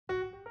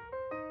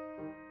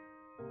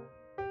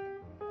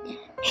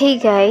Hey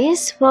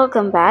guys,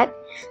 welcome back.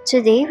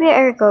 Today we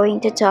are going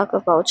to talk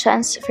about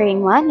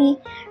transferring money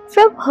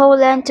from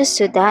Poland to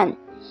Sudan.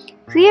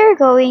 We are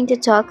going to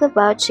talk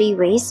about 3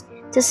 ways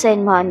to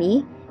send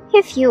money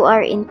if you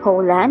are in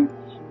Poland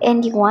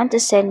and you want to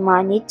send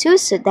money to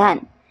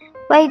Sudan.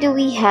 Why do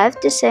we have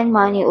to send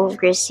money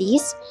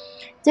overseas?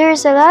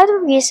 There's a lot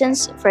of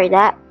reasons for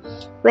that.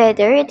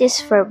 Whether it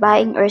is for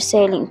buying or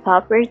selling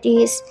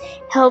properties,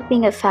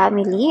 helping a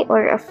family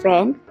or a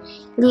friend,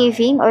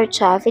 living or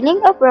traveling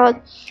abroad,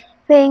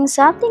 paying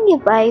something you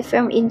buy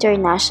from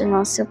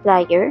international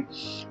supplier,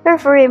 or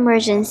for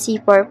emergency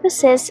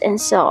purposes and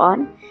so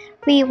on,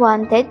 we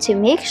wanted to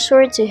make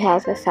sure to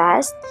have a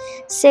fast,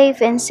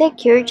 safe and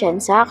secure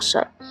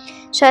transaction.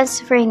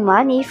 Transferring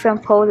money from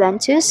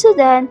Poland to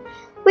Sudan,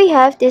 we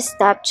have these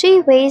top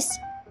 3 ways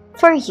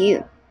for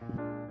you.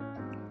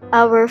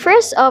 Our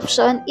first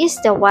option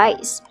is the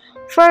Wise,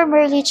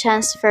 formerly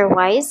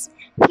TransferWise.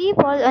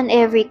 People on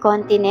every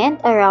continent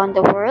around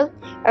the world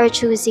are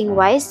choosing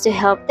Wise to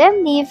help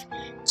them live,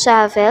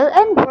 travel,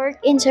 and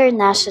work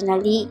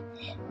internationally.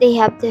 They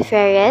have the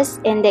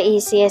fairest and the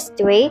easiest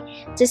way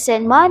to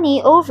send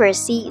money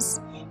overseas.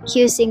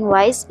 Using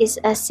Wise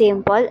is as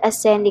simple as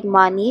sending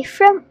money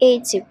from A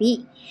to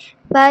B.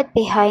 But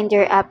behind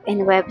their app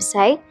and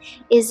website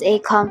is a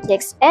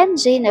complex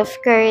engine of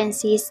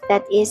currencies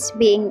that is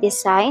being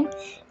designed,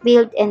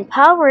 built, and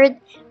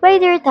powered by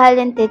their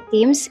talented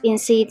teams in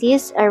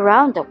cities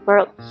around the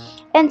world.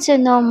 And to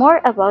know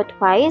more about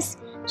Wise,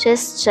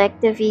 just check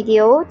the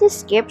video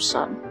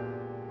description.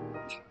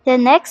 The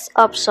next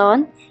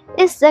option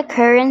is the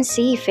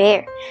Currency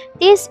Fair.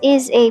 This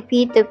is a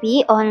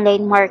P2P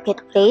online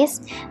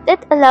marketplace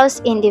that allows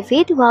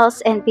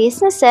individuals and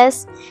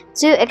businesses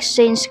to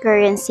exchange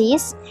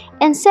currencies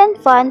and send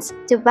funds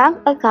to bank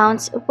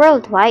accounts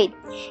worldwide.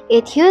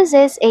 It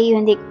uses a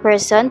unique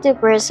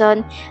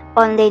person-to-person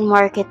online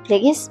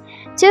marketplace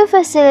to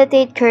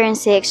facilitate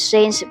currency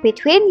exchange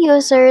between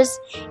users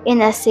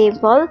in a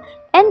simple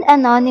and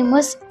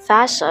anonymous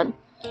fashion.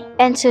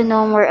 And to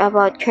know more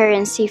about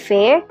Currency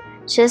Fair,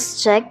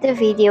 just check the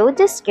video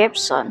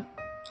description.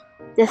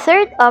 The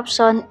third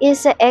option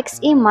is the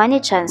XE Money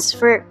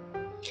Transfer.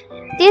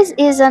 This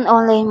is an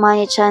online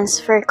money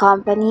transfer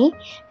company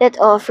that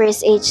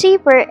offers a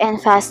cheaper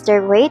and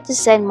faster way to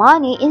send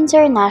money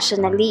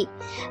internationally.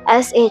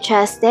 As a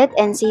trusted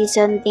and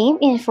seasoned name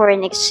in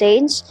foreign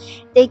exchange,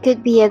 they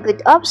could be a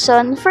good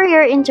option for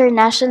your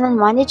international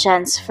money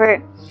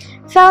transfer.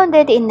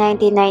 Founded in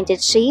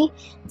 1993,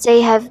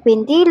 they have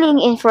been dealing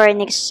in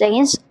foreign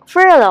exchange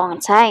for a long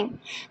time.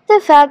 The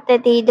fact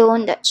that they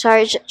don't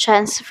charge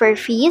transfer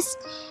fees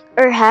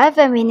or have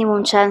a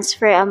minimum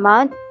transfer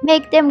amount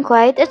make them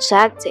quite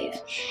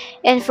attractive.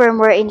 And for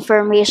more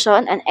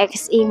information on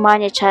XE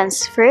Money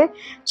Transfer,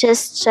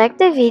 just check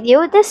the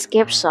video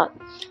description.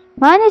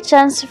 Money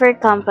transfer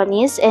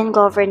companies and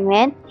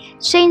government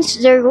change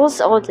the rules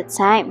all the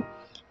time.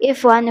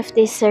 If one of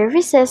these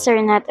services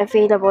are not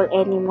available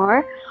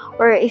anymore,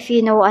 or if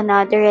you know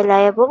another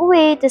reliable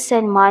way to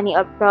send money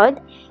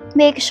abroad,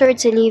 make sure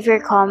to leave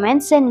your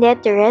comments and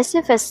let the rest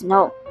of us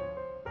know.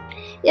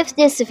 If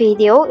this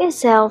video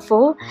is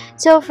helpful,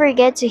 don't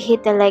forget to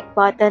hit the like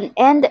button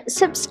and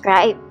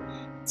subscribe.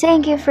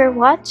 Thank you for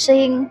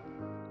watching.